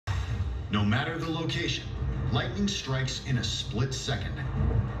No matter the location, lightning strikes in a split second.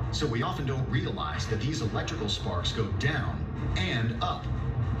 So we often don't realize that these electrical sparks go down and up.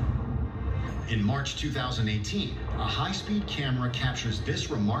 In March 2018, a high-speed camera captures this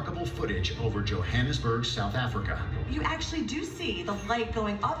remarkable footage over Johannesburg, South Africa. You actually do see the light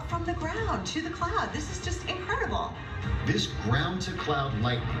going up from the ground to the cloud. This is just incredible. This ground-to-cloud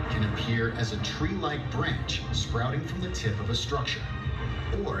lightning can appear as a tree-like branch sprouting from the tip of a structure.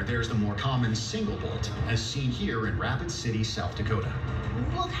 Or there's the more common single bolt, as seen here in Rapid City, South Dakota.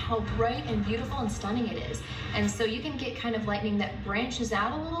 Look how bright and beautiful and stunning it is. And so you can get kind of lightning that branches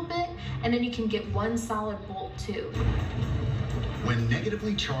out a little bit, and then you can get one solid bolt too. When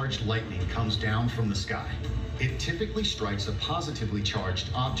negatively charged lightning comes down from the sky, it typically strikes a positively charged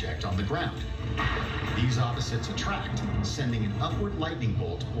object on the ground. These opposites attract, sending an upward lightning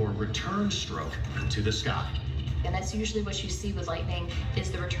bolt or return stroke to the sky. And that's usually what you see with lightning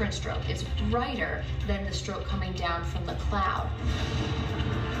is the return stroke. It's brighter than the stroke coming down from the cloud.